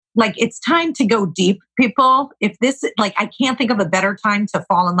like, it's time to go deep, people. If this, like, I can't think of a better time to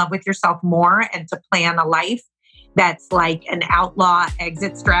fall in love with yourself more and to plan a life that's like an outlaw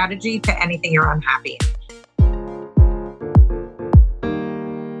exit strategy to anything you're unhappy in.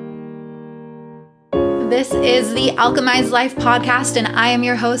 This is the Alchemized Life podcast, and I am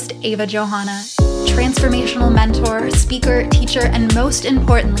your host, Ava Johanna, transformational mentor, speaker, teacher, and most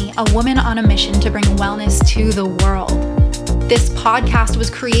importantly, a woman on a mission to bring wellness to the world. This podcast was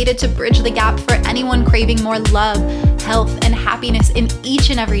created to bridge the gap for anyone craving more love, health, and happiness in each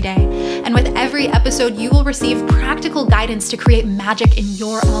and every day. And with every episode, you will receive practical guidance to create magic in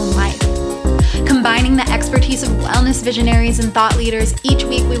your own life. Combining the expertise of wellness visionaries and thought leaders, each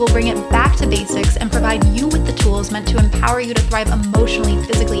week we will bring it back to basics and provide you with the tools meant to empower you to thrive emotionally,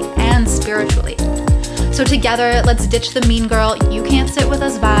 physically, and spiritually. So together, let's ditch the mean girl, you can't sit with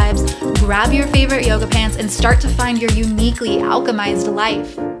us vibes, grab your favorite yoga pants, and start to find your uniquely alchemized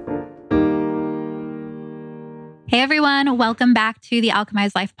life. Hey everyone, welcome back to the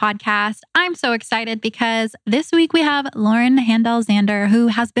Alchemized Life podcast. I'm so excited because this week we have Lauren Handel Zander, who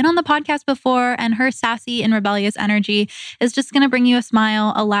has been on the podcast before, and her sassy and rebellious energy is just going to bring you a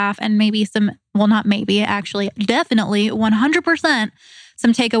smile, a laugh, and maybe some, well, not maybe, actually, definitely 100%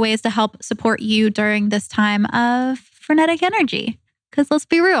 some takeaways to help support you during this time of frenetic energy. Because let's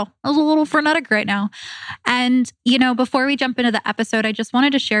be real, I was a little frenetic right now. And, before we jump into the episode, I just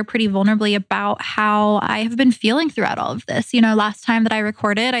wanted to share pretty vulnerably about how I have been feeling throughout all of this. Last time that I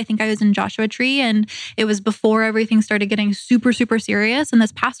recorded, I think I was in Joshua Tree, and it was before everything started getting super, super serious. And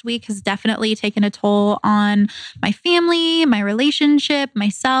this past week has definitely taken a toll on my family, my relationship,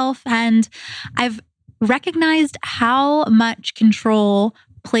 myself. And I've recognized how much control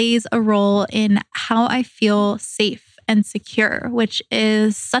plays a role in how I feel safe and secure, which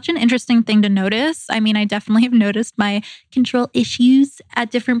is such an interesting thing to notice. I mean, I definitely have noticed my control issues at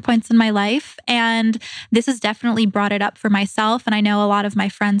different points in my life. And this has definitely brought it up for myself. And I know a lot of my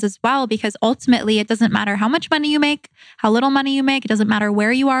friends as well, because ultimately it doesn't matter how much money you make, how little money you make. It doesn't matter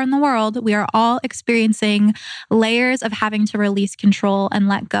where you are in the world. We are all experiencing layers of having to release control and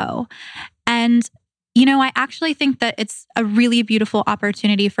let go. And I actually think that it's a really beautiful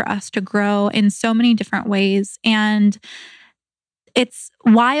opportunity for us to grow in so many different ways. And it's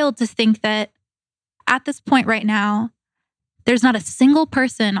wild to think that at this point right now, there's not a single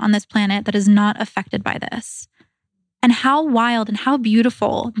person on this planet that is not affected by this. And how wild and how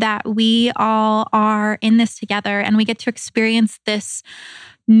beautiful that we all are in this together, and we get to experience this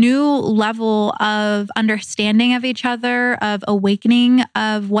new level of understanding of each other, of awakening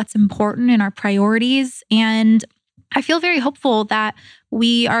of what's important in our priorities. And I feel very hopeful that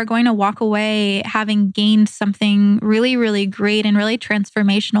we are going to walk away having gained something really, really great and really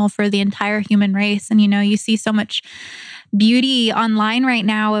transformational for the entire human race. And, you see so much beauty online right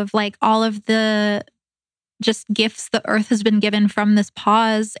now of like all of the just gifts the earth has been given from this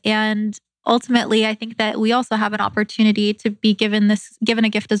pause. And ultimately, I think that we also have an opportunity to be given a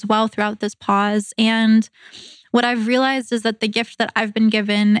gift as well throughout this pause. And what I've realized is that the gift that I've been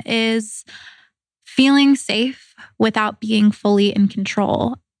given is feeling safe without being fully in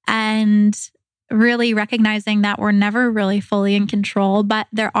control, and really recognizing that we're never really fully in control, but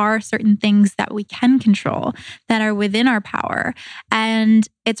there are certain things that we can control that are within our power. And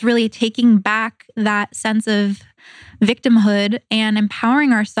it's really taking back that sense of victimhood and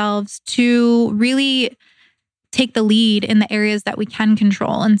empowering ourselves to really take the lead in the areas that we can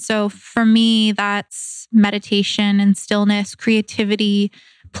control. And so for me, that's meditation and stillness, creativity,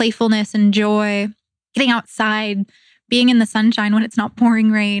 playfulness and joy, getting outside, being in the sunshine when it's not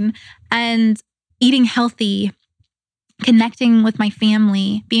pouring rain, and eating healthy, connecting with my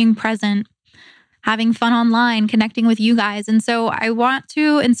family, being present, having fun online, connecting with you guys. And so I want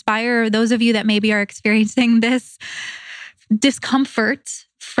to inspire those of you that maybe are experiencing this discomfort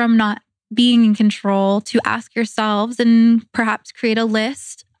from not being in control to ask yourselves and perhaps create a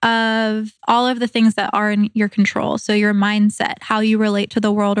list of all of the things that are in your control. So your mindset, how you relate to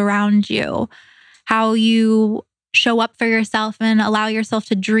the world around you, how you show up for yourself and allow yourself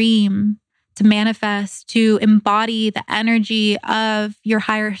to dream, to manifest, to embody the energy of your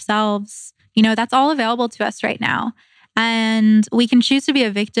higher selves. That's all available to us right now. And we can choose to be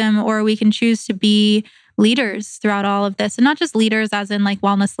a victim, or we can choose to be leaders throughout all of this. And not just leaders as in like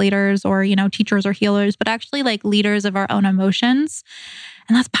wellness leaders or, teachers or healers, but actually like leaders of our own emotions.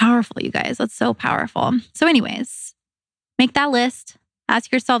 And that's powerful, you guys. That's so powerful. So anyways, make that list.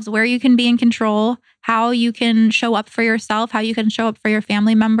 Ask yourselves where you can be in control, how you can show up for yourself, how you can show up for your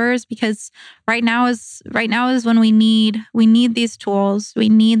family members, because right now is when we need these tools. We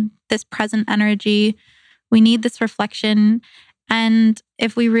need this present energy. We need this reflection. And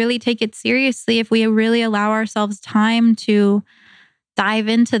if we really take it seriously, if we really allow ourselves time to dive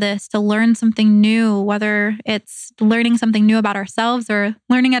into this, to learn something new, whether it's learning something new about ourselves or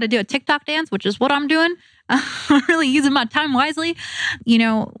learning how to do a TikTok dance, which is what I'm doing, really using my time wisely,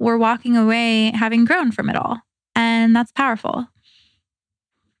 we're walking away having grown from it all. And that's powerful.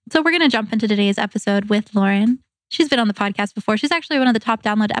 So we're going to jump into today's episode with Lauren. She's been on the podcast before. She's actually one of the top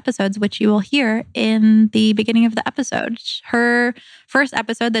downloaded episodes, which you will hear in the beginning of the episode. Her first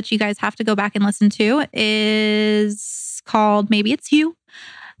episode that you guys have to go back and listen to is called Maybe It's You,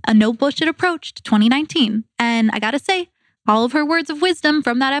 a no bullshit approach to 2019. And I got to say, all of her words of wisdom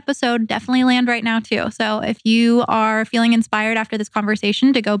from that episode definitely land right now too. So if you are feeling inspired after this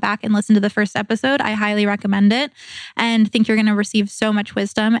conversation to go back and listen to the first episode, I highly recommend it and think you're going to receive so much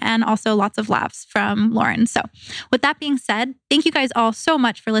wisdom and also lots of laughs from Lauren. So with that being said, thank you guys all so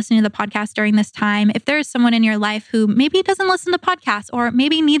much for listening to the podcast during this time. If there is someone in your life who maybe doesn't listen to podcasts or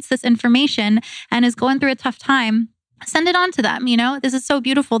maybe needs this information and is going through a tough time, send it on to them. This is so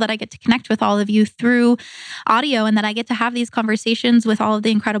beautiful that I get to connect with all of you through audio and that I get to have these conversations with all of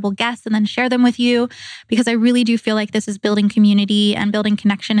the incredible guests and then share them with you, because I really do feel like this is building community and building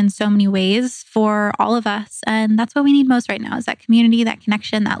connection in so many ways for all of us. And that's what we need most right now, is that community, that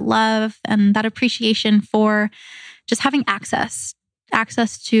connection, that love, and that appreciation for just having access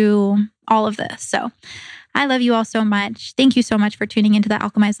to all of this. So I love you all so much. Thank you so much for tuning into the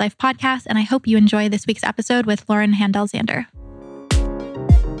Alchemized Life podcast, and I hope you enjoy this week's episode with Lauren Handel Zander.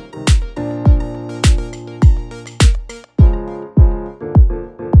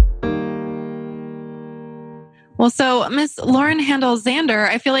 Well, so Miss Lauren Handel Zander,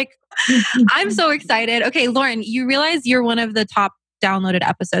 I feel like I'm so excited. Okay, Lauren, you realize you're one of the top downloaded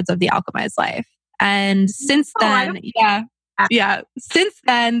episodes of the Alchemized Life. And since then, since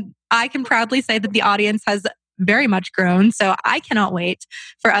then, I can proudly say that the audience has very much grown. So I cannot wait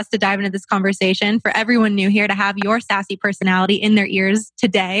for us to dive into this conversation, for everyone new here to have your sassy personality in their ears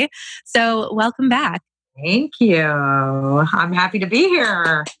today. So welcome back. Thank you. I'm happy to be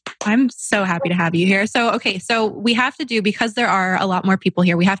here. I'm so happy to have you here. So we have to do, because there are a lot more people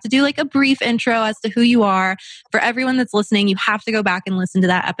here, we have to do like a brief intro as to who you are. For everyone that's listening, you have to go back and listen to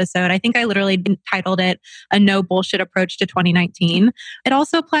that episode. I think I literally titled it A No Bullshit Approach to 2019. It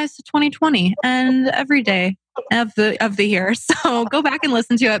also applies to 2020 and every day of the year. So go back and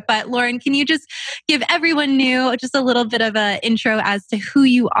listen to it. But Lauren, can you just give everyone new just a little bit of an intro as to who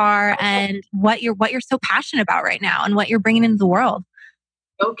you are and what you're so passionate about right now and what you're bringing into the world?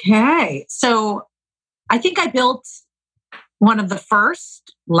 Okay. So I think I built one of the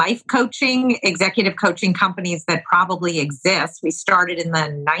first life coaching, executive coaching companies that probably exists. We started in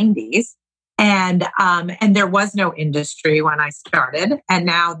the 90s. And there was no industry when I started. And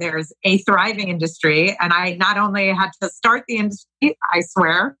now there's a thriving industry. And I not only had to start the industry, I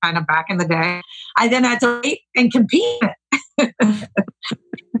swear, kind of back in the day, I then had to wait and compete.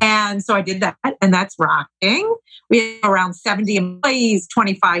 And so I did that, and that's rocking. We have around 70 employees,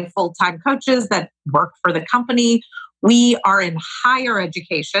 25 full-time coaches that work for the company. We are in higher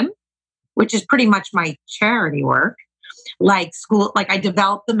education, which is pretty much my charity work. Like school, like I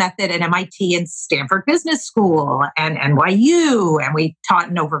developed the method at MIT and Stanford Business School and NYU, and we taught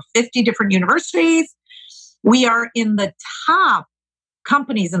in over 50 different universities. We are in the top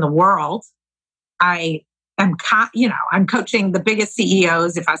companies in the world. I'm coaching the biggest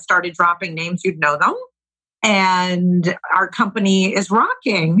CEOs. If I started dropping names, you'd know them. And our company is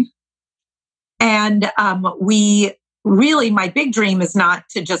rocking. And my big dream is not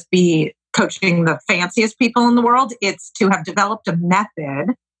to just be coaching the fanciest people in the world. It's to have developed a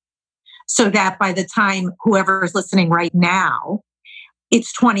method so that by the time whoever is listening right now,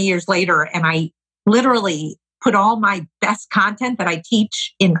 it's 20 years later, and I literally put all my best content that I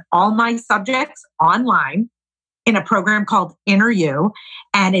teach in all my subjects online in a program called Inner You.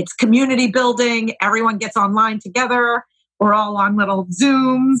 And it's community building. Everyone gets online together. We're all on little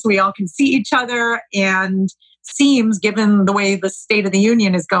Zooms. We all can see each other. And seems, given the way the State of the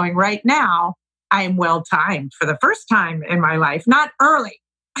Union is going right now, I am well timed for the first time in my life, not early.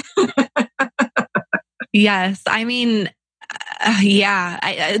 Yes. I mean,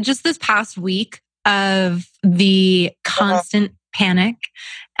 just this past week of the constant panic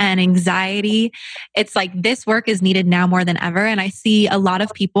and anxiety, it's like this work is needed now more than ever. And I see a lot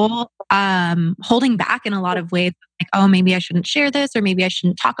of people holding back in a lot of ways, like, oh, maybe I shouldn't share this, or maybe I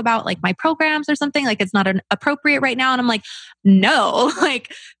shouldn't talk about like my programs or something, like it's not appropriate right now. And I'm like, no,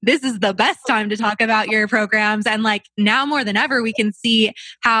 like this is the best time to talk about your programs. And like now more than ever, we can see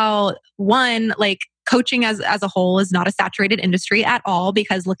how like coaching as a whole is not a saturated industry at all,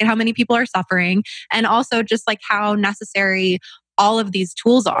 because look at how many people are suffering. And also just like how necessary all of these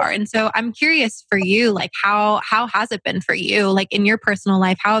tools are. And so I'm curious for you, like how has it been for you? Like in your personal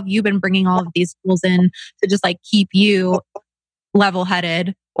life, how have you been bringing all of these tools in to just like keep you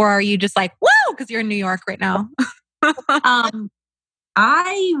level-headed? Or are you just like, whoa, because you're in New York right now?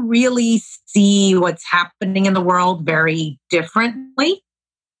 I really see what's happening in the world very differently.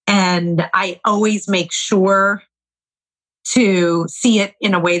 And I always make sure to see it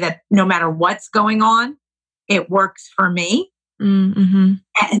in a way that no matter what's going on, it works for me. Mm-hmm.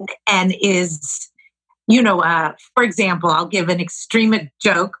 And is, for example, I'll give an extreme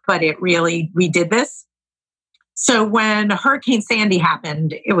joke, but we did this. So when Hurricane Sandy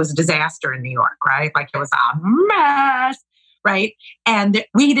happened, it was a disaster in New York, right? Like it was a mess, right? And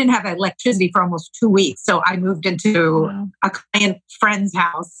we didn't have electricity for almost 2 weeks. So I moved into a client friend's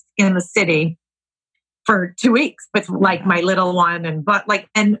house in the city for 2 weeks with like my little one.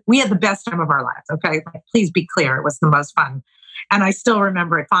 And we had the best time of our lives. Okay. Like, please be clear. It was the most fun. And I still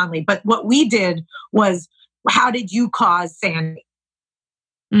remember it fondly. But what we did was, how did you cause Sandy?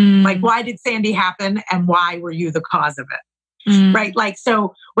 Like, why did Sandy happen? And why were you the cause of it? Right. Like,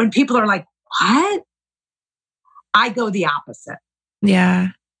 so when people are like, what? I go the opposite. Yeah.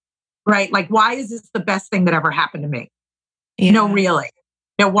 Right. Like, why is this the best thing that ever happened to me? Yeah. No, really.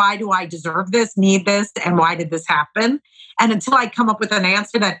 Now, why do I deserve this, need this? And why did this happen? And until I come up with an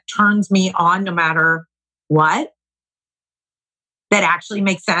answer that turns me on, no matter what, that actually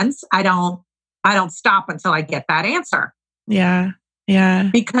makes sense, I don't stop until I get that answer. Yeah. Yeah.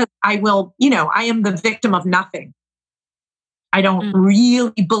 Because I am the victim of nothing. I don't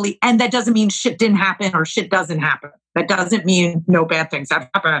really believe, and that doesn't mean shit didn't happen or shit doesn't happen. That doesn't mean no bad things have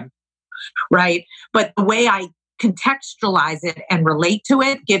happened. Right. But the way I contextualize it and relate to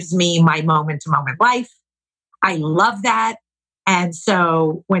it gives me my moment to moment life. I love that. And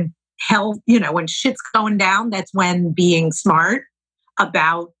so when when shit's going down, that's when being smart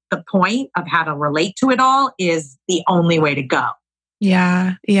about the point of how to relate to it all is the only way to go.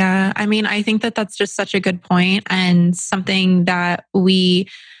 Yeah. Yeah. I mean, I think that that's just such a good point and something that we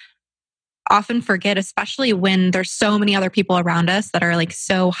often forget, especially when there's so many other people around us that are like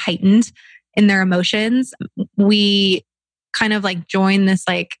so heightened in their emotions. We kind of like join this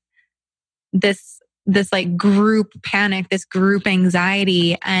like group panic, this group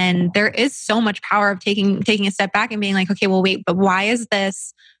anxiety. And there is so much power of taking a step back and being like, okay, well, wait, but why is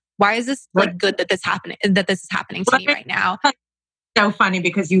this like good that this is happening to me right now? So funny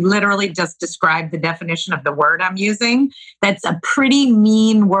because you literally just described the definition of the word I'm using. That's a pretty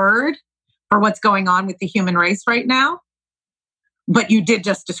mean word for what's going on with the human race right now. But you did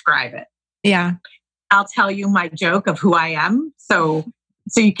just describe it. Yeah. I'll tell you my joke of who I am. So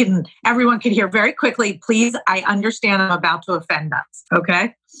everyone can hear very quickly. Please, I understand I'm about to offend us.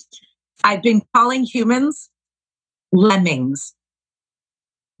 Okay. I've been calling humans lemmings.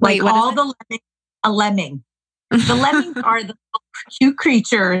 Wait, like all the lemmings, a lemming. The lemmings are the cute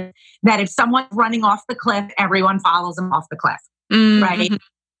creatures that if someone's running off the cliff, everyone follows them off the cliff, right?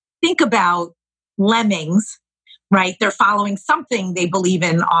 Think about lemmings, right? They're following something they believe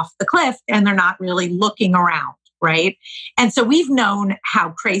in off the cliff and they're not really looking around, right? And so we've known how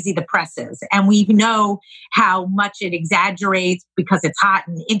crazy the press is and we know how much it exaggerates because it's hot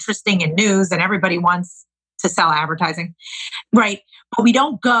and interesting and news and everybody wants to sell advertising, right? But we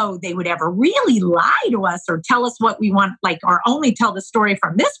don't go, they would ever really lie to us or tell us what we want, like, or only tell the story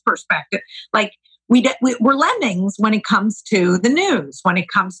from this perspective. Like we're lemmings when it comes to the news, when it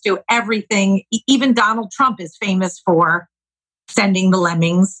comes to everything. Even Donald Trump is famous for sending the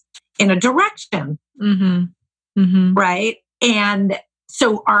lemmings in a direction, right? And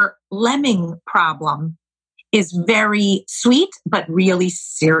so our lemming problem is very sweet, but really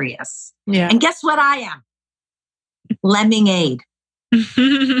serious. Yeah. And guess what I am? Lemming aid.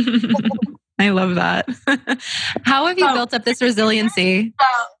 I love that. How have you built up this resiliency?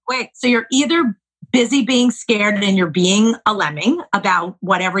 So you're either busy being scared and you're being a lemming about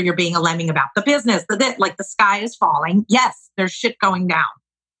whatever you're being a lemming about, the business, like the sky is falling. Yes, there's shit going down.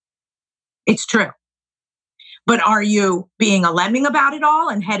 It's true. But are you being a lemming about it all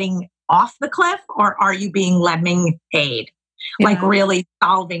and heading off the cliff, or are you being lemming aid? Yeah. Like really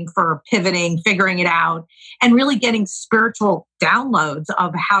solving for pivoting, figuring it out, and really getting spiritual downloads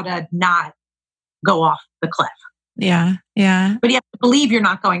of how to not go off the cliff. Yeah. Yeah. But you have to believe you're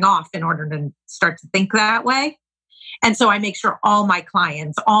not going off in order to start to think that way. And so I make sure all my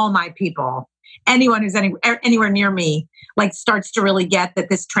clients, all my people, anyone who's anywhere near me, like starts to really get that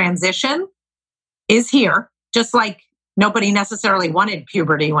this transition is here. Just like nobody necessarily wanted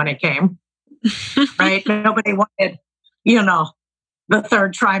puberty when it came, right? Nobody wanted, the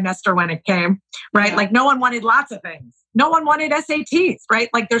third trimester when it came, right? Yeah. Like no one wanted lots of things. No one wanted SATs, right?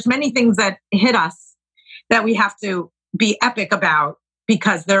 Like there's many things that hit us that we have to be epic about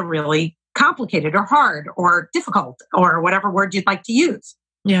because they're really complicated or hard or difficult or whatever word you'd like to use.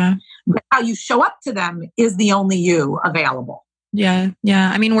 Yeah. But how you show up to them is the only you available. Yeah.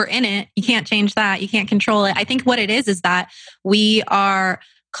 Yeah. I mean, we're in it. You can't change that. You can't control it. I think what it is that we are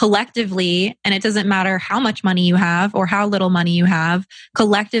collectively, and it doesn't matter how much money you have or how little money you have,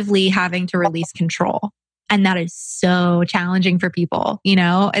 collectively having to release control. And that is so challenging for people. You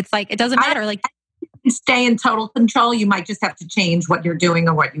know, it's like, it doesn't matter. Like, stay in total control. You might just have to change what you're doing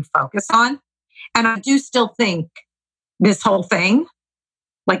or what you focus on. And I do still think this whole thing,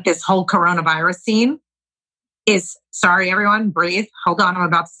 like this whole coronavirus scene, is, sorry, everyone, breathe. Hold on, I'm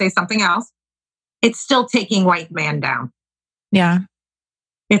about to say something else. It's still taking white man down. Yeah.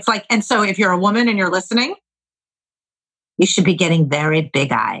 It's like, and so if you're a woman and you're listening, you should be getting very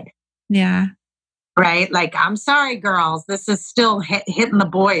big-eyed. Yeah. Right? Like, I'm sorry, girls, this is still hitting the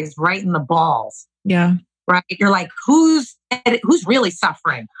boys right in the balls. Yeah. Right? You're like, who's really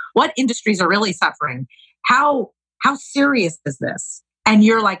suffering? What industries are really suffering? How serious is this? And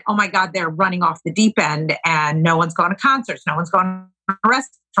you're like, oh my God, they're running off the deep end and no one's going to concerts. No one's going to a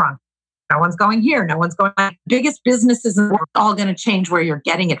restaurant. No one's going here. No one's going to biggest businesses in the world, all going to change where you're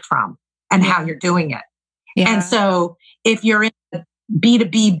getting it from and how you're doing it. Yeah. And so if you're in a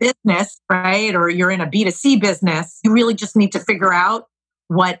B2B business, right, or you're in a B2C business, you really just need to figure out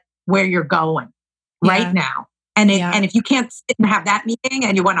where you're going right now. And and if you can't sit and have that meeting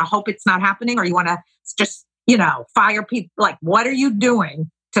and you want to hope it's not happening, or you want to just, fire people, like, what are you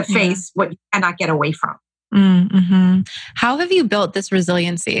doing to face what you cannot get away from? Mm-hmm. How have you built this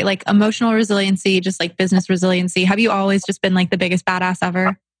resiliency, like emotional resiliency, just like business resiliency? Have you always just been like the biggest badass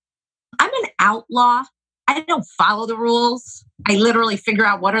ever? I'm an outlaw. I don't follow the rules. I literally figure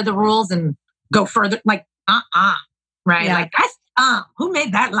out what are the rules and go further. Like, right? Yeah. Like, who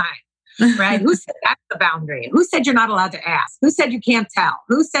made that line? Right? Who said that's the boundary? Who said you're not allowed to ask? Who said you can't tell?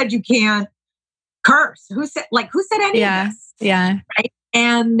 Who said you can't curse? Who said any of this? Yeah. Right.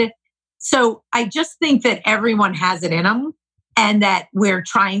 And so I just think that everyone has it in them and that we're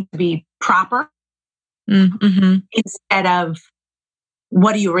trying to be proper instead of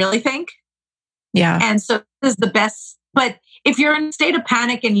what do you really think? Yeah. And so this is the best. But if you're in a state of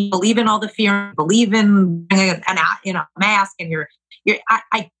panic and you believe in all the fear, believe in a mask, and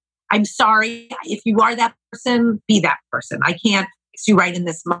I'm sorry, if you are that person, be that person. I can't fix you right in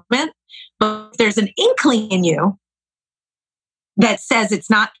this moment. But if there's an inkling in you that says it's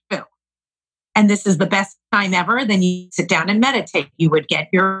not true, and this is the best time ever, then you sit down and meditate. You would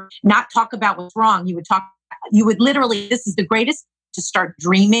not talk about what's wrong. You would literally, this is the greatest, to start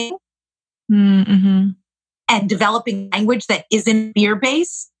dreaming and developing language that isn't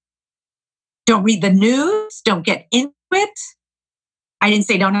fear-based. Don't read the news. Don't get into it. I didn't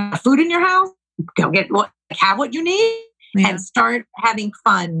say don't have food in your house. Go have what you need and start having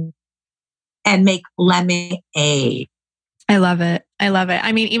fun and make lemonade. I love it.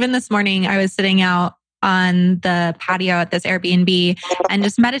 I mean, even this morning I was sitting out on the patio at this Airbnb and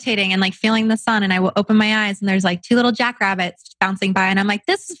just meditating and like feeling the sun. And I will open my eyes and there's like 2 little jackrabbits bouncing by. And I'm like,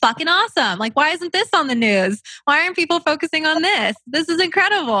 this is fucking awesome. Like, why isn't this on the news? Why aren't people focusing on this? This is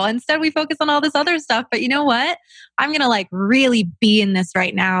incredible. Instead, we focus on all this other stuff. But you know what? I'm going to like really be in this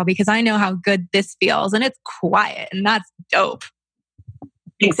right now because I know how good this feels and it's quiet and that's dope.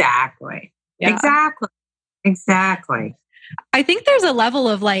 Exactly. Yeah. Exactly. I think there's a level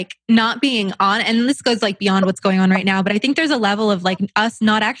of like not being on, and this goes like beyond what's going on right now, but I think there's a level of like us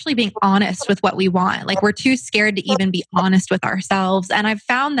not actually being honest with what we want. Like we're too scared to even be honest with ourselves. And I've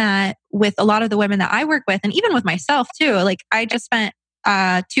found that with a lot of the women that I work with, and even with myself too. Like I just spent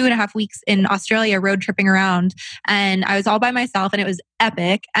 2.5 weeks in Australia road tripping around, and I was all by myself and it was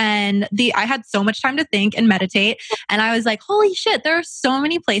epic. And I had so much time to think and meditate. And I was like, holy shit, there are so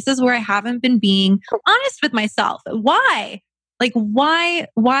many places where I haven't been being honest with myself. Why? Like, why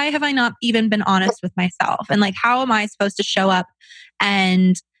have I not even been honest with myself? And like, how am I supposed to show up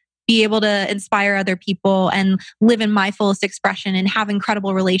and be able to inspire other people and live in my fullest expression and have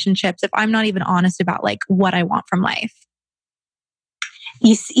incredible relationships if I'm not even honest about like what I want from life?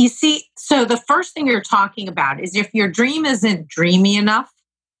 You see, so the first thing you're talking about is if your dream isn't dreamy enough,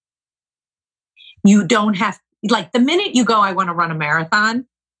 you don't have, like the minute you go, I want to run a marathon,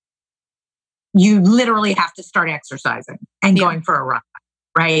 you literally have to start exercising and going for a run,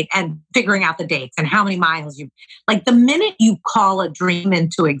 right? And figuring out the dates and how many miles like the minute you call a dream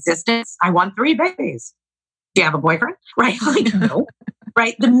into existence, I want 3 babies. Do you have a boyfriend? Right? Like, no.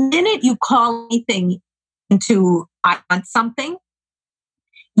 Right? The minute you call anything into, I want something,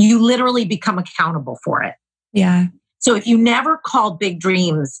 you literally become accountable for it. Yeah. So if you never call big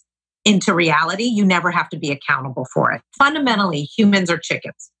dreams into reality, you never have to be accountable for it. Fundamentally, humans are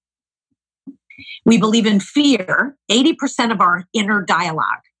chickens. We believe in fear. 80% of our inner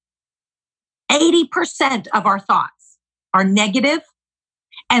dialogue, 80% of our thoughts are negative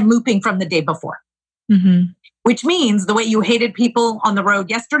and looping from the day before. Mm-hmm. Which means the way you hated people on the road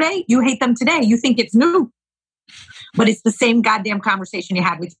yesterday, you hate them today. You think it's new. But it's the same goddamn conversation you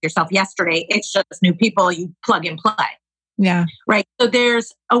had with yourself yesterday. It's just new people, you plug and play. Yeah. Right. So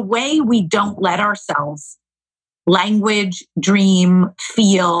there's a way we don't let ourselves language, dream,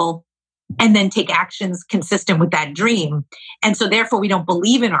 feel, and then take actions consistent with that dream. And so therefore we don't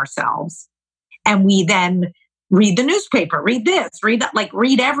believe in ourselves. And we then read the newspaper, read this, read that, like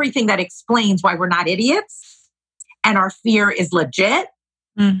read everything that explains why we're not idiots. And our fear is legit.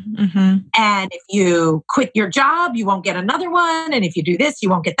 Mm-hmm. And if you quit your job, you won't get another one. And if you do this, you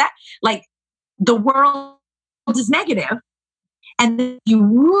won't get that. Like the world is negative. And then you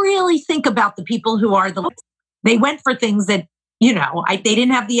really think about the people who are they went for things that, they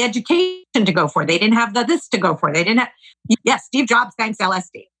didn't have the education to go for. They didn't have this to go for. They didn't have, Steve Jobs thanks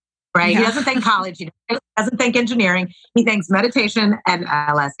LSD, right? Yeah. He doesn't thank college. He doesn't thank engineering. He thanks meditation and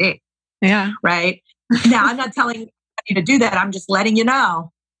LSD. Yeah. Right. Now, I'm not telling you to do that. I'm just letting you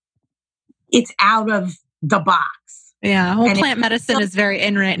know it's out of the box. Yeah. Well, plant medicine is very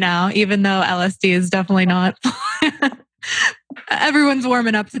in right now, even though LSD is definitely not. Everyone's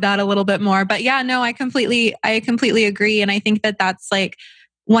warming up to that a little bit more. But yeah, no, I completely agree. And I think that that's like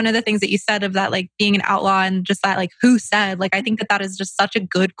one of the things that you said of that, like being an outlaw and just that, like, who said, like, I think that that is just such a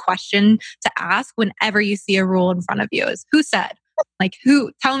good question to ask whenever you see a rule in front of you is who said, like,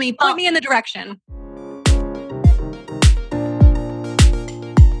 who, tell me, point me in the direction.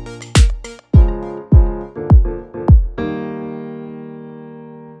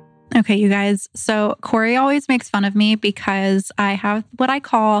 Okay, you guys. So Corey always makes fun of me because I have what I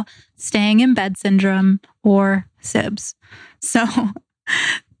call staying in bed syndrome or SIBS. So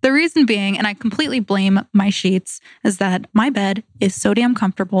the reason being, and I completely blame my sheets, is that my bed is so damn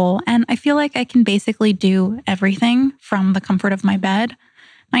comfortable and I feel like I can basically do everything from the comfort of my bed.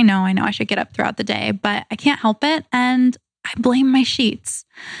 I know I should get up throughout the day, but I can't help it. And I blame my sheets.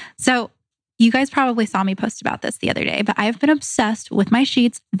 So you guys probably saw me post about this the other day, but I've been obsessed with my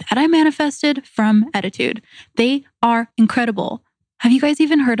sheets that I manifested from Attitude. They are incredible. Have you guys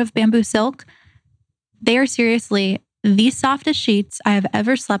even heard of bamboo silk? They are seriously the softest sheets I have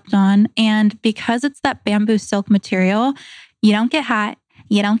ever slept on. And because it's that bamboo silk material, you don't get hot,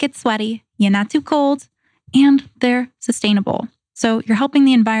 you don't get sweaty, you're not too cold, and they're sustainable. So you're helping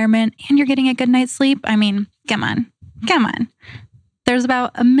the environment and you're getting a good night's sleep. I mean, come on. There's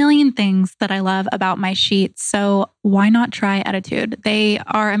about a million things that I love about my sheets, so why not try Attitude? They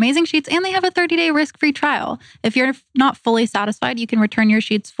are amazing sheets and they have a 30-day risk-free trial. If you're not fully satisfied, you can return your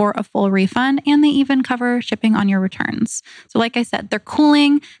sheets for a full refund, and they even cover shipping on your returns. So like I said, they're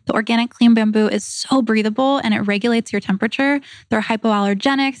cooling. The organic clean bamboo is so breathable and it regulates your temperature. They're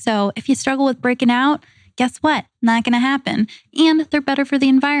hypoallergenic, so if you struggle with breaking out, guess what? Not going to happen. And they're better for the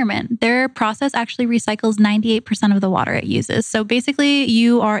environment. Their process actually recycles 98% of the water it uses. So basically,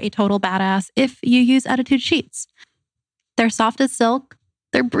 you are a total badass if you use Attitude sheets. They're soft as silk.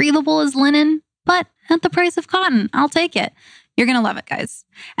 They're breathable as linen, but at the price of cotton. I'll take it. You're going to love it, guys.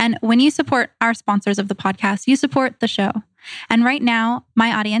 And when you support our sponsors of the podcast, you support the show. And right now,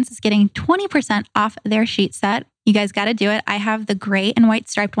 my audience is getting 20% off their sheet set. You guys got to do it. I have the gray and white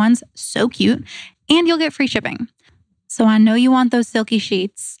striped ones. So cute. And you'll get free shipping. So I know you want those silky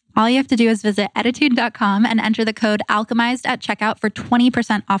sheets. All you have to do is visit attitude.com and enter the code alchemized at checkout for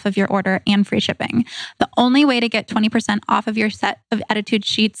 20% off of your order and free shipping. The only way to get 20% off of your set of Attitude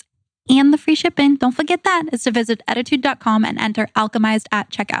sheets and the free shipping, don't forget that, is to visit attitude.com and enter alchemized at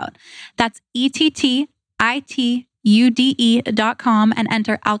checkout. That's ETTITUDE.com and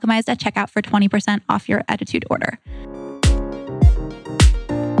enter alchemized at checkout for 20% off your Attitude order.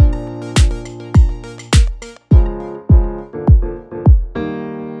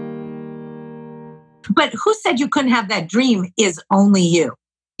 But who said you couldn't have that dream is only you.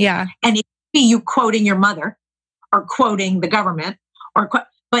 Yeah. And it could be you quoting your mother or quoting the government,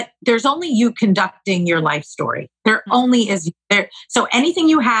 but there's only you conducting your life story. There only is there. So anything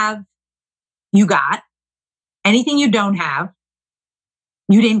you have, you got. Anything you don't have,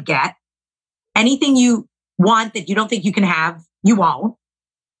 you didn't get. Anything you want that you don't think you can have, you won't.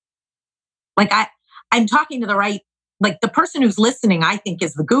 Like I'm talking to the right, like the person who's listening, I think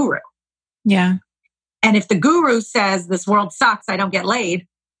is the guru. Yeah. And if the guru says this world sucks, I don't get laid,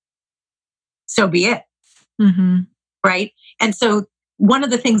 so be it. Mm-hmm. Right. And so one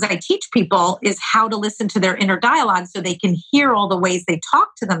of the things I teach people is how to listen to their inner dialogue so they can hear all the ways they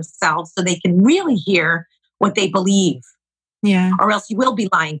talk to themselves so they can really hear what they believe. Yeah. Or else you will be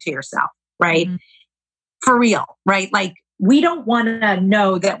lying to yourself, right? Mm-hmm. For real, right? Like we don't want to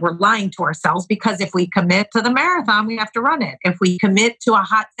know that we're lying to ourselves because if we commit to the marathon, we have to run it. If we commit to a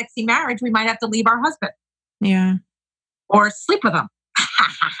hot, sexy marriage, we might have to leave our husband. Yeah. Or sleep with them.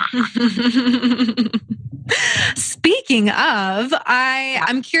 Speaking of,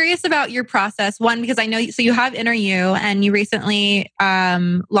 I'm curious about your process. One, because I know, so you have Inner You and you recently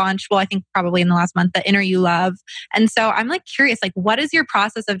launched, well, I think probably in the last month, the Inner You Love. And so I'm like curious, like, what is your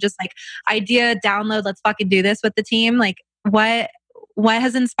process of just like idea, download, let's fucking do this with the team? Like what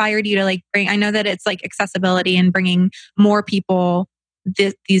has inspired you to like bring, I know that it's like accessibility and bringing more people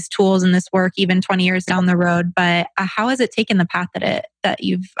these tools and this work even 20 years down the road, but how has it taken the path that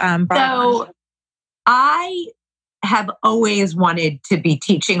you've brought on? I have always wanted to be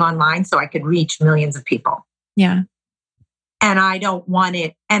teaching online so I could reach millions of people. Yeah. And I don't want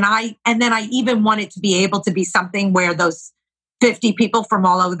it. And then I even want it to be able to be something where those 50 people from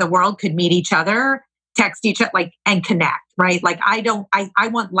all over the world could meet each other, text each other, like, and connect, right? Like I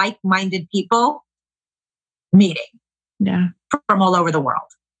want like-minded people meeting from all over the world.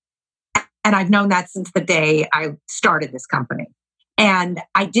 And I've known that since the day I started this company. And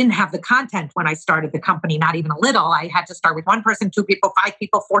I didn't have the content when I started the company, not even a little. I had to start with 1 person, 2 people, 5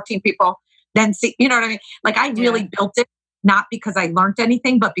 people, 14 people, then see, you know what I mean? Like I really built it, not because I learned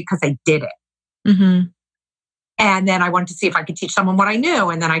anything, but because I did it. Mm-hmm. And then I wanted to see if I could teach someone what I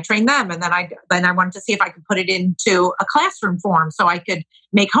knew. And then I trained them. And then I wanted to see if I could put it into a classroom form so I could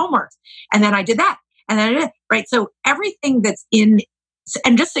make homework. And then I did that. And then I did it, right? So everything that's in,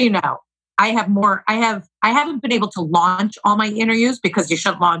 and just so you know, I haven't been able to launch all my interviews because you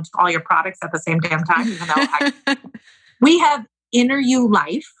shouldn't launch all your products at the same damn time, even though we have Inner You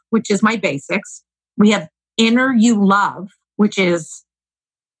Life, which is my basics. We have Inner You Love, which is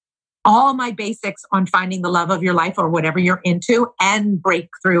all my basics on finding the love of your life or whatever you're into and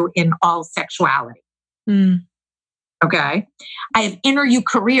breakthrough in all sexuality. Mm. Okay. I have Inner You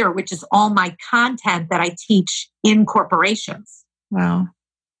Career, which is all my content that I teach in corporations. Wow.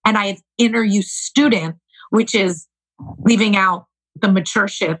 And I have Inner You Student, which is leaving out the mature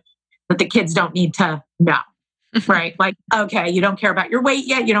shit that the kids don't need to know, right? Like, okay, you don't care about your weight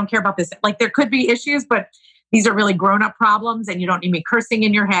yet. You don't care about this. Like there could be issues, but these are really grown-up problems and you don't need me cursing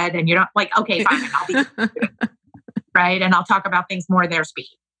in your head and you don't like, okay, fine, I'll be right? And I'll talk about things more their speed,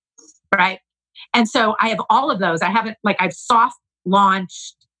 right? And so I have all of those. I've soft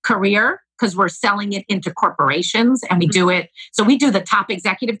launched Career, because we're selling it into corporations and we do it. So we do the top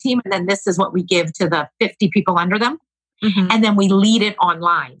executive team and then this is what we give to the 50 people under them. Mm-hmm. And then we lead it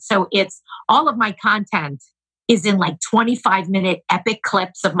online. So it's all of my content is in like 25-minute epic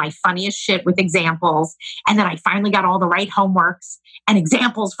clips of my funniest shit with examples. And then I finally got all the right homeworks and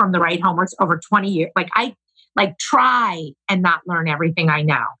examples from the right homeworks over 20 years. Like I try and not learn everything I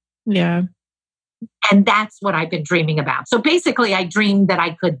know. Yeah. And that's what I've been dreaming about. So basically I dreamed that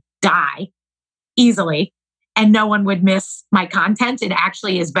I could die easily and no one would miss my content. It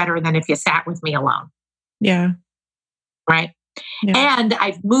actually is better than if you sat with me alone. Yeah. Right. Yeah. And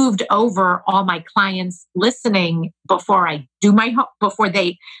I've moved over all my clients listening before I do before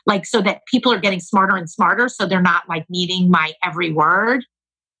they like, so that people are getting smarter and smarter. So they're not like needing my every word.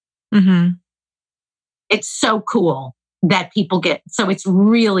 Mm-hmm. It's so cool that people get, so it's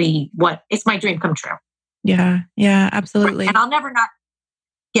really it's my dream come true. Yeah. Yeah, absolutely. And I'll never not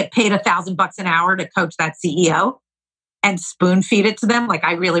get paid $1,000 an hour to coach that CEO and spoon feed it to them. Like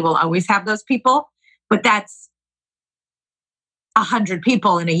I really will always have those people, but that's 100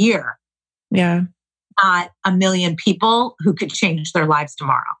 people in a year. Yeah. Not a million people who could change their lives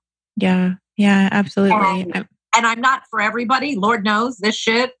tomorrow. Yeah. Yeah, absolutely. And I'm not for everybody. Lord knows this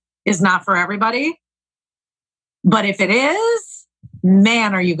shit is not for everybody. But if it is,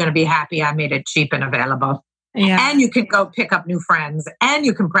 man, are you going to be happy I made it cheap and available. Yeah. And you can go pick up new friends and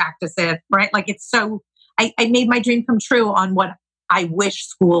you can practice it, right? Like it's so, I made my dream come true on what I wish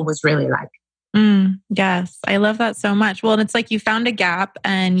school was really like. Yes. I love that so much. Well, and it's like you found a gap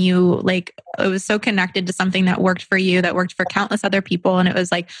and it was so connected to something that worked for you, that worked for countless other people. And it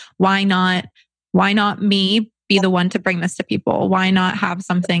was like, why not me be the one to bring this to people? Why not have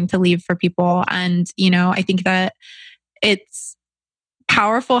something to leave for people? And, I think that it's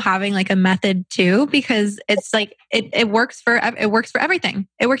powerful having like a method too, because it's like, it works for everything.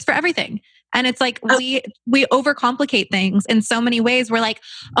 It works for everything. And it's like we overcomplicate things in so many ways. We're like,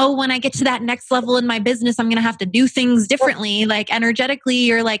 oh, when I get to that next level in my business, I'm going to have to do things differently, like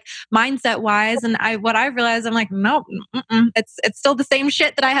energetically or like mindset wise. And what I realized, I'm like, no, it's still the same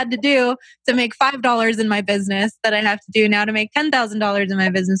shit that I had to do to make $5 in my business that I have to do now to make $10,000 in my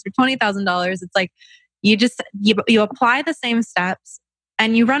business or $20,000. It's like you apply the same steps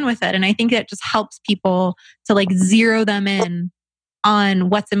and you run with it. And I think that just helps people to like zero them in on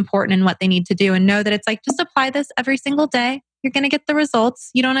what's important and what they need to do and know that it's like, just apply this every single day. You're going to get the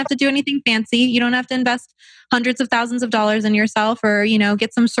results. You don't have to do anything fancy. You don't have to invest hundreds of thousands of dollars in yourself or,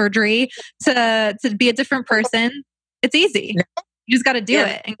 get some surgery to be a different person. It's easy. You just got to do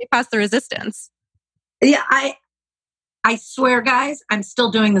it and get past the resistance. Yeah. I swear, guys, I'm still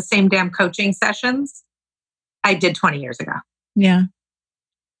doing the same damn coaching sessions I did 20 years ago. Yeah.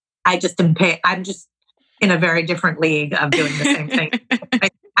 I just didn't pay. I'm just in a very different league of doing the same thing.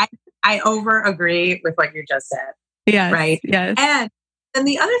 I over agree with what you just said. Yes. Right. Yes. And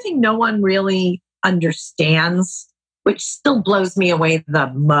the other thing no one really understands, which still blows me away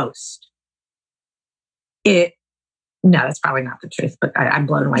the most, no, that's probably not the truth, but I'm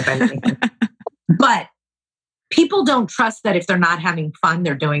blown away by anything. But people don't trust that if they're not having fun,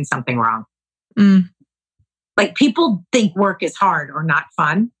 they're doing something wrong. Like people think work is hard or not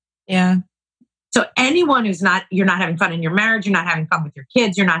fun. Yeah. So anyone you're not having fun in your marriage, you're not having fun with your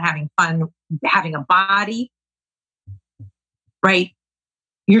kids, you're not having fun having a body, right?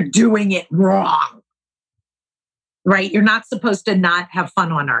 You're doing it wrong, right? You're not supposed to not have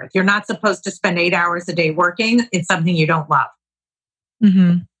fun on earth. You're not supposed to spend 8 hours a day working. It's something you don't love.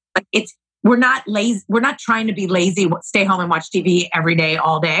 Like we're not lazy. We're not trying to be lazy, stay home and watch TV every day,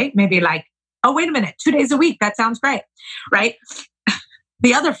 all day. Maybe like, oh, wait a minute, 2 days a week. That sounds great, right?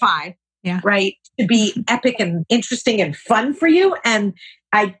 The other 5, right, to be epic and interesting and fun for you. And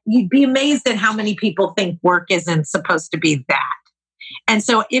you'd be amazed at how many people think work isn't supposed to be that. And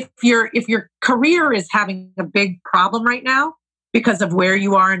so if your career is having a big problem right now because of where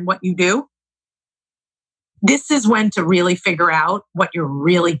you are and what you do, this is when to really figure out what you're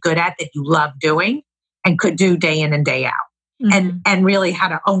really good at that you love doing and could do day in and day out. And really how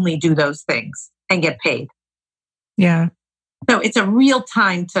to only do those things and get paid. Yeah. So it's a real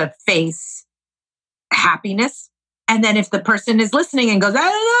time to face happiness. And then if the person is listening and goes, I don't know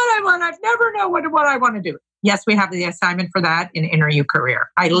what I want, I've never know what I want to do. Yes, we have the assignment for that in Interview Career.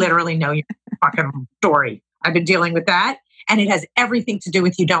 I literally know your fucking story. I've been dealing with that. And it has everything to do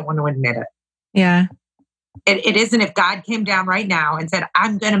with you don't want to admit it. Yeah. It isn't if God came down right now and said,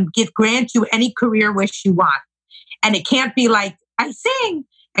 I'm going to grant you any career wish you want. And it can't be like, I sing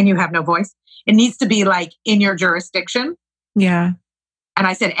and you have no voice. It needs to be like in your jurisdiction. Yeah. And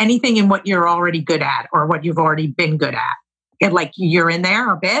I said, anything in what you're already good at or what you've already been good at. And like you're in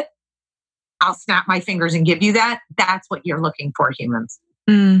there a bit, I'll snap my fingers and give you that. That's what you're looking for, humans.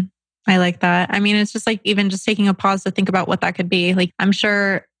 I like that. I mean, it's just like even just taking a pause to think about what that could be. Like I'm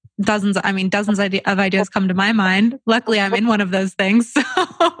sure dozens of ideas come to my mind. Luckily, I'm in one of those things. So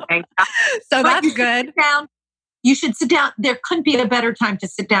that's good. You should sit down. There couldn't be a better time to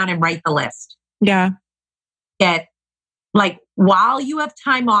sit down and write the list. Yeah. While you have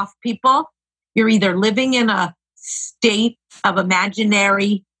time off, people, you're either living in a state of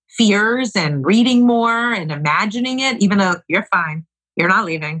imaginary fears and reading more and imagining it, even though you're fine. You're not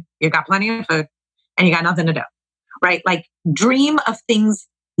leaving. You got plenty of food and you got nothing to do, right? Like dream of things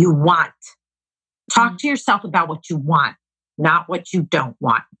you want. Talk to yourself about what you want, not what you don't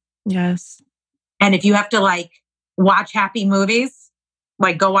want. Yes. And if you have to watch happy movies,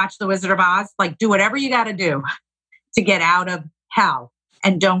 go watch The Wizard of Oz, do whatever you got to do to get out of hell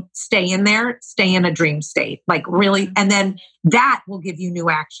and don't stay in there, stay in a dream state. Really. And then that will give you new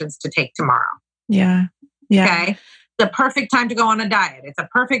actions to take tomorrow. Yeah. Yeah. Okay. The perfect time to go on a diet. It's a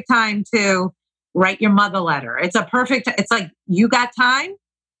perfect time to write your mother letter. It's like you got time.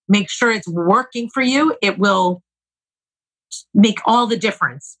 Make sure it's working for you. It will make all the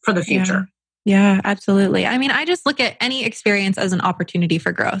difference for the future. Yeah, absolutely. I mean, I just look at any experience as an opportunity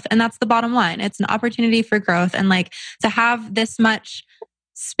for growth. And that's the bottom line. It's an opportunity for growth. And to have this much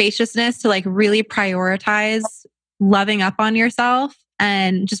spaciousness to really prioritize loving up on yourself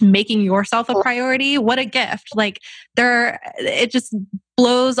and just making yourself a priority. What a gift. It just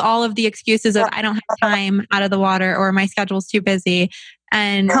blows all of the excuses of I don't have time out of the water or my schedule's too busy.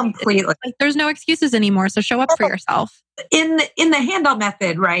 And completely, there's no excuses anymore. So show up for yourself. In the Handel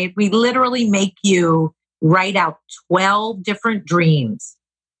method, right? We literally make you write out 12 different dreams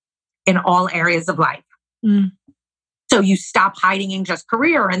in all areas of life. So you stop hiding in just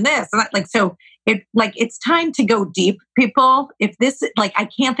career and this and that. Like, so it's time to go deep, people. If this, like, I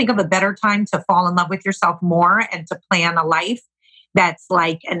can't think of a better time to fall in love with yourself more and to plan a life that's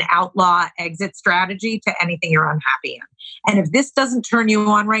like an outlaw exit strategy to anything you're unhappy in. And if this doesn't turn you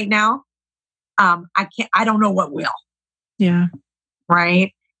on right now, I don't know what will. Yeah.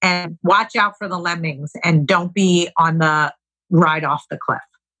 Right. And watch out for the lemmings and don't be on the ride off the cliff.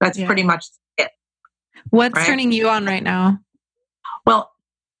 That's pretty much it. What's turning you on right now? Well,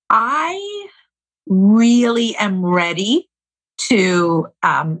 I really am ready to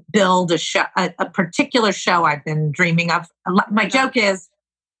build a show, a particular show I've been dreaming of. My joke is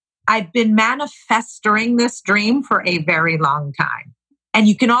I've been manifesting this dream for a very long time. And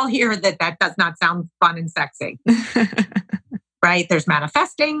you can all hear that does not sound fun and sexy. Right? There's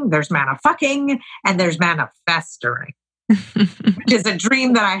manifesting, there's manifucking, and there's manifesting, which is a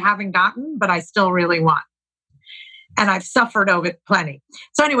dream that I haven't gotten, but I still really want. And I've suffered over it plenty.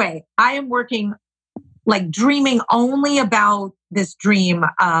 So anyway, I am working, like, dreaming only about this dream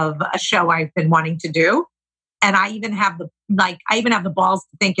of a show I've been wanting to do. And I even have the balls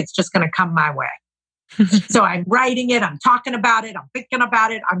to think it's just going to come my way. So I'm writing it, I'm talking about it, I'm thinking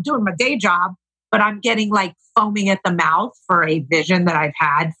about it, I'm doing my day job, but I'm getting like foaming at the mouth for a vision that I've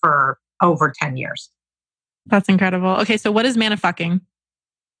had for over 10 years. That's incredible. Okay, so what is manifucking?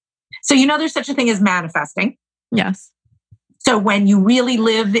 So there's such a thing as manifesting. Yes. So when you really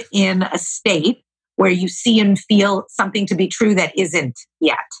live in a state where you see and feel something to be true that isn't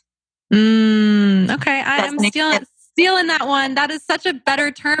yet. Okay, I'm stealing that one. That is such a better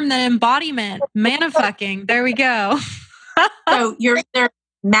term than embodiment. Manifucking. There we go. So you're either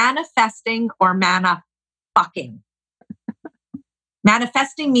manifesting or manifucking.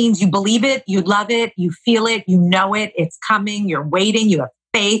 Manifesting means you believe it, you love it, you feel it, you know it, it's coming, you're waiting, you have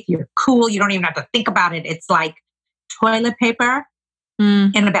faith, you're cool, you don't even have to think about it. It's like toilet paper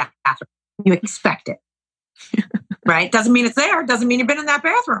in a bathroom. You expect it. Right? Doesn't mean it's there. Doesn't mean you've been in that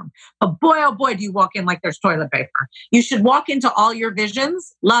bathroom. But boy, oh boy, do you walk in like there's toilet paper. You should walk into all your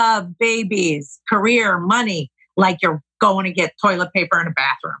visions, love, babies, career, money, like you're going to get toilet paper in a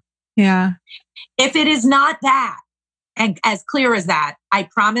bathroom. Yeah. If it is not that, and as clear as that, I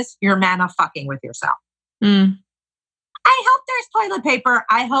promise you're manifucking with yourself. I hope there's toilet paper.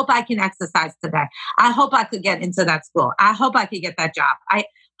 I hope I can exercise today. I hope I could get into that school. I hope I could get that job. I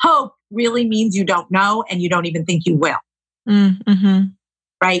hope really means you don't know and you don't even think you will.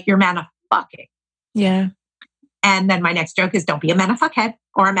 Right? You're manifucking. Yeah. And then my next joke is don't be a manifuckhead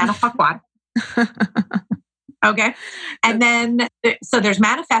or a manifuckwad. Okay. And then, so there's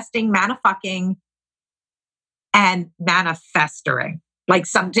manifesting, manifucking, and manifesting. Like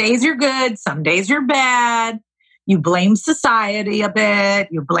some days you're good, some days you're bad. You blame society a bit.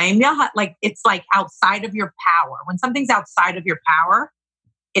 You blame like it's like outside of your power. When something's outside of your power,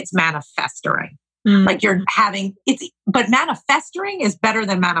 it's manifesting. Like you're having but manifesting is better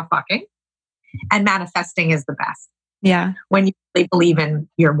than manifucking, and manifesting is the best. Yeah. When you really believe in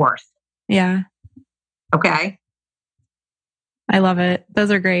your worth. Yeah. Okay. I love it.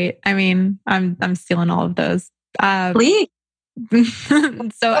 Those are great. I mean, I'm stealing all of those. Please.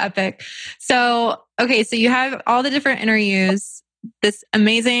 So epic. So, okay. So you have all the different interviews, this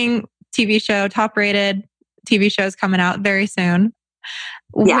amazing TV show, top rated TV shows coming out very soon.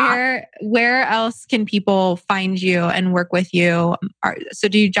 Yeah. Where else can people find you and work with you? So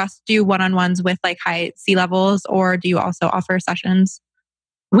do you just do one-on-ones with like high C-levels, or do you also offer sessions?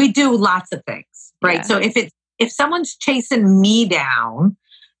 We do lots of things, right? Yeah. So if someone's chasing me down,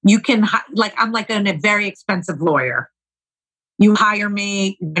 you can, like, I'm like a very expensive lawyer. You hire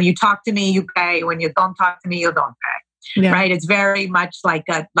me, when you talk to me, you pay. When you don't talk to me, you don't pay. Yeah. Right? It's very much like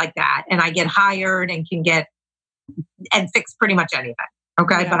that. And I get hired and can get and fix pretty much anything.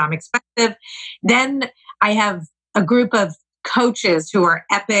 Okay. Yeah. But I'm expensive. Then I have a group of coaches who are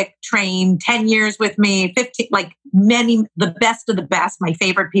epic, trained 10 years with me, 15, like the best of the best, my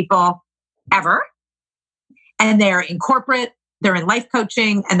favorite people ever. And they're in corporate, they're in life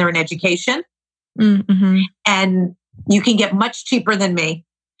coaching, and they're in education. Mm-hmm. And you can get much cheaper than me,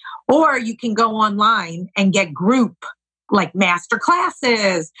 or you can go online and get group like master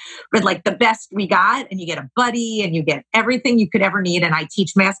classes with like the best we got, and you get a buddy and you get everything you could ever need. And I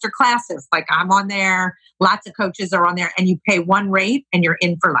teach master classes. Like I'm on there. Lots of coaches are on there, and you pay one rate and you're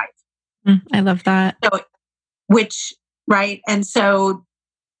in for life. I love that. So, right. And so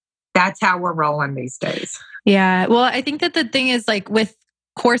that's how we're rolling these days. Yeah. Well, I think that the thing is like with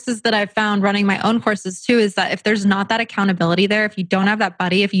courses that I've found running my own courses too, is that if there's not that accountability there, if you don't have that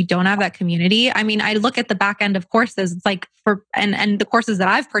buddy, if you don't have that community, I mean, I look at the back end of courses, it's like and the courses that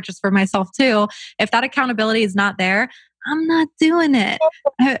I've purchased for myself too, if that accountability is not there, I'm not doing it.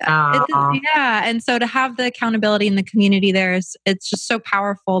 Yeah. And so to have the accountability in the community there it's just so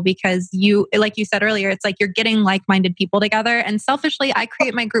powerful because you, like you said earlier, it's like you're getting like-minded people together. And selfishly, I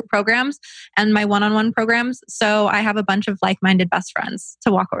create my group programs and my one-on-one programs. So I have a bunch of like-minded best friends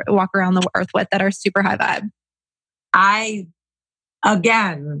to walk around the earth with that are super high vibe. I,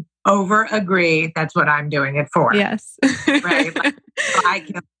 again, over agree. That's what I'm doing it for. Yes. Right. Like, I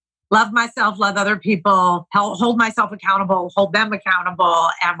can love myself, love other people, hold myself accountable, hold them accountable,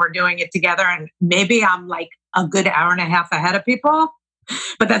 and we're doing it together. And maybe I'm like a good hour and a half ahead of people,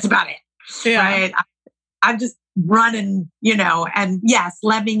 but that's about it. Yeah. Right? I'm just running, and yes,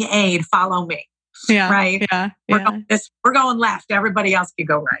 lemming aid, follow me. Yeah. Right? Yeah. We're going left. Everybody else can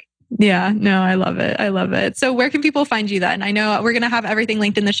go right. Yeah, no, I love it. I love it. So where can people find you then? I know we're going to have everything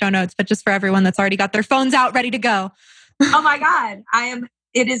linked in the show notes, but just for everyone that's already got their phones out, ready to go. Oh my God.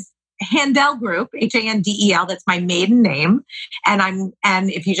 It is Handel Group, Handel. That's my maiden name. And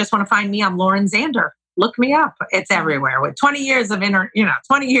if you just want to find me, I'm Lauren Zander. Look me up. It's everywhere. With 20 years of 20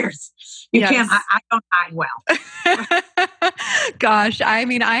 years, you can't, I don't hide well. Gosh. I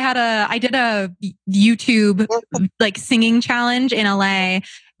mean, I did a YouTube like singing challenge in LA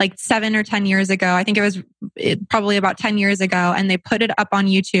like 7 or 10 years ago. I think it was probably about 10 years ago. And they put it up on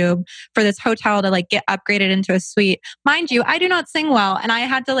YouTube for this hotel to like get upgraded into a suite. Mind you, I do not sing well. And I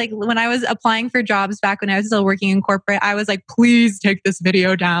had to when I was applying for jobs back when I was still working in corporate, I was like, please take this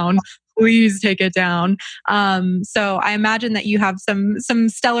video down. Please take it down. So I imagine that you have some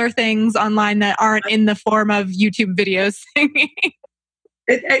stellar things online that aren't in the form of YouTube videos singing.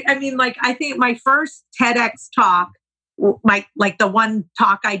 I think my first TEDx talk, the one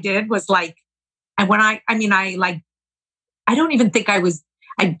talk I did was and when I don't even think I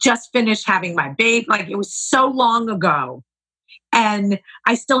just finished having my baby. It was so long ago and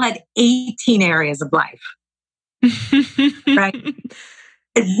I still had 18 areas of life. Right.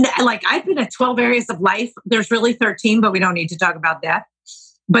 I've been at 12 areas of life. There's really 13, but we don't need to talk about that.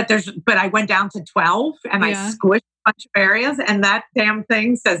 But I went down to 12 and I squished a bunch of areas and that damn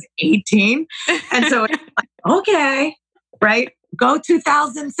thing says 18. And so it's okay. Right? Go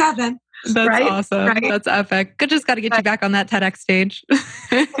 2007. That's right? Awesome. Right? That's epic. Just got to get you back on that TEDx stage.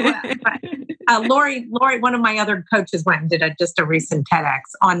 Lori, one of my other coaches went and did just a recent TEDx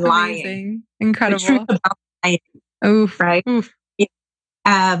on lying. Amazing. Incredible. The truth about lying. Oof. Right? Oof.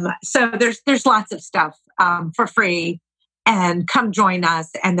 So there's lots of stuff for free and come join us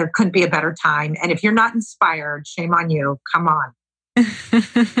and there couldn't be a better time. And if you're not inspired, shame on you. Come on.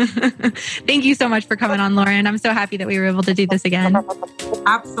 Thank you so much for coming on, Lauren. I'm so happy that we were able to do this again.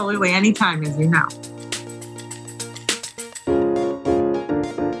 Absolutely. Anytime, as you know.